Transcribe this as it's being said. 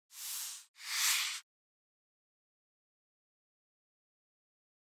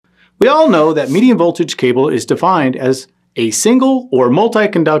We all know that medium voltage cable is defined as a single or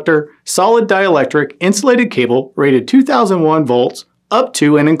multi-conductor solid dielectric insulated cable rated 2001 volts up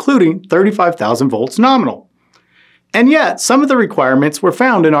to and including 35,000 volts nominal. And yet, some of the requirements were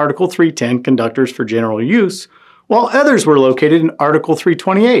found in Article 310 Conductors for General Use, while others were located in Article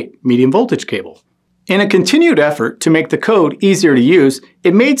 328 Medium Voltage Cable. In a continued effort to make the code easier to use,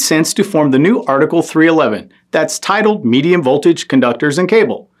 it made sense to form the new Article 311 that's titled Medium Voltage Conductors and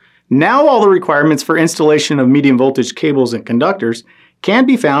Cable. Now all the requirements for installation of medium voltage cables and conductors can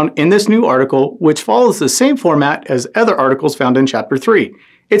be found in this new article, which follows the same format as other articles found in Chapter 3.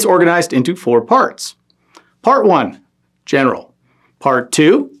 It's organized into 4 parts. Part 1, General. Part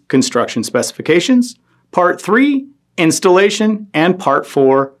 2, Construction Specifications. Part 3, Installation. And Part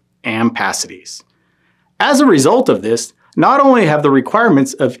 4, Ampacities. As a result of this, not only have the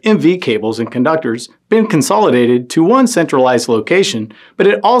requirements of MV cables and conductors been consolidated to one centralized location, but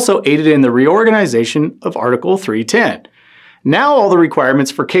it also aided in the reorganization of Article 310. Now all the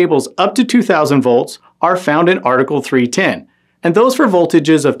requirements for cables up to 2000 volts are found in Article 310, and those for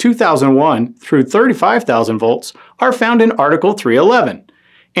voltages of 2001 through 35,000 volts are found in Article 311,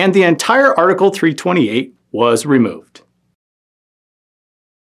 and the entire Article 328 was removed.